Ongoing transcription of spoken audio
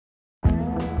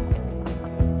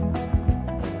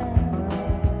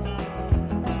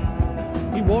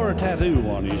Wore a tattoo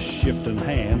on his shifting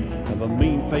hand of a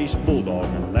mean-faced bulldog,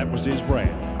 and that was his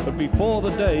brand. But before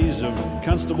the days of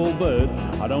Constable Bird,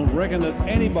 I don't reckon that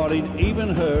anybody'd even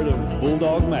heard of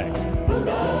Bulldog Mack.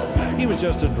 He was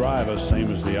just a driver, same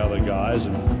as the other guys,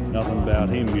 and nothing about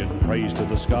him get praised to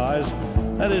the skies.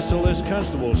 That is till this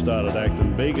constable started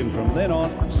acting big, and from then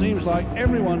on, it seems like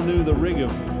everyone knew the rig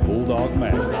of Bulldog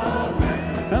Mack.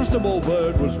 Constable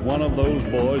Bird was one of those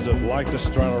boys that liked to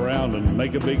strut around and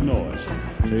make a big noise.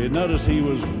 So you'd notice he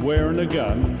was wearing a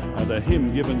gun, and to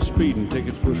him giving speeding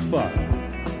tickets was fun.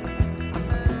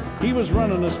 He was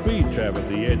running a speed trap at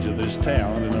the edge of this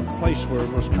town in a place where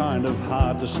it was kind of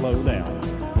hard to slow down,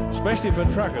 especially for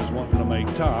truckers wanting to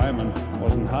make time, and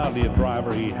wasn't hardly a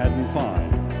driver he hadn't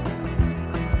fined.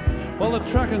 Well, the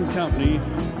trucking company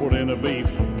put in a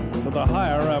beef to the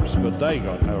higher-ups, but they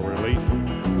got no relief.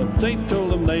 They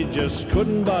told them they just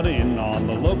couldn't butt in on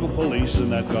the local police,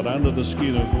 and that got under the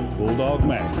skin of Bulldog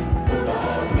Mack.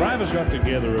 The drivers got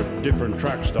together at different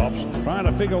truck stops, trying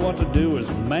to figure what to do,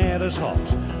 as mad as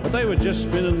hops. But they were just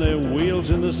spinning their wheels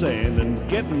in the sand and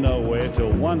getting nowhere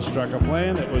till one struck a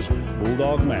plan. It was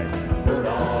Bulldog Mack.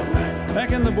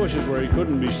 Back in the bushes where he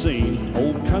couldn't be seen,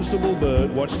 old Constable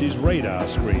Bird watched his radar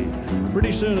screen.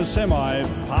 Pretty soon a semi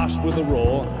passed with a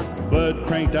roar. Bird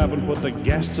cranked up and put the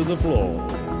gas to the floor.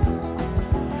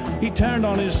 He turned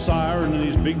on his siren and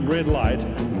his big red light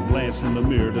and glanced in the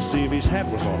mirror to see if his hat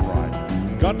was all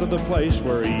right. Got to the place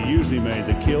where he usually made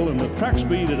the kill, and the truck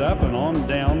speeded up and on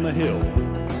down the hill.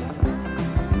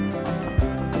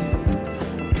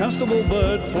 Constable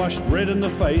Bird flushed red in the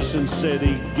face and said,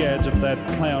 "Egads, if that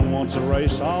clown wants a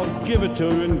race, I'll give it to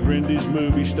him," and grinned his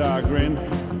movie star grin.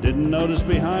 Didn't notice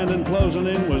behind and closing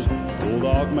in was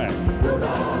Bulldog Mack.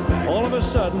 All of a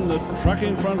sudden, the truck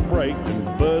in front braked,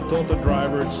 and Bird thought the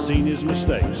driver had seen his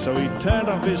mistake. So he turned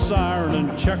off his siren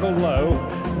and chuckled low,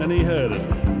 and he heard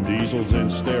it, diesels in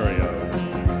stereo.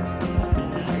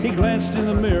 He glanced in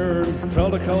the mirror and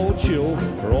felt a cold chill,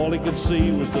 for all he could see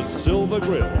was the silver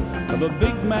grille of a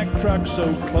big Mack truck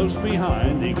so close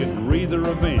behind he could read the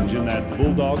revenge in that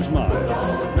bulldog's mind.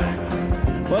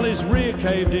 Well, his rear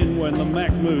caved in when the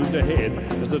Mack moved ahead,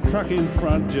 as the truck in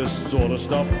front just sort of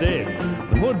stopped dead.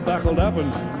 The hood buckled up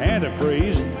and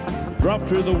antifreeze dropped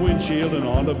through the windshield and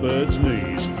onto Bird's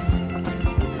knees.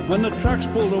 When the trucks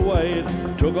pulled away,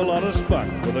 it took a lot of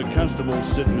spunk for the constable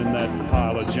sitting in that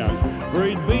pile of junk, where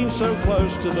he'd been so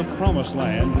close to the promised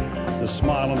land, to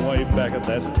smile and wave back at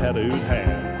that tattooed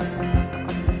hand.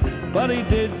 But he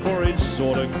did, for he'd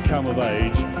sort of come of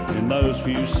age. In those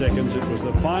few seconds, it was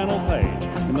the final page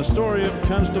in the story of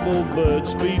Constable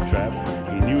Bird's speed trap.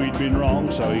 He knew he'd been wrong,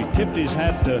 so he tipped his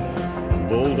hat to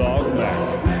Bulldog Mack.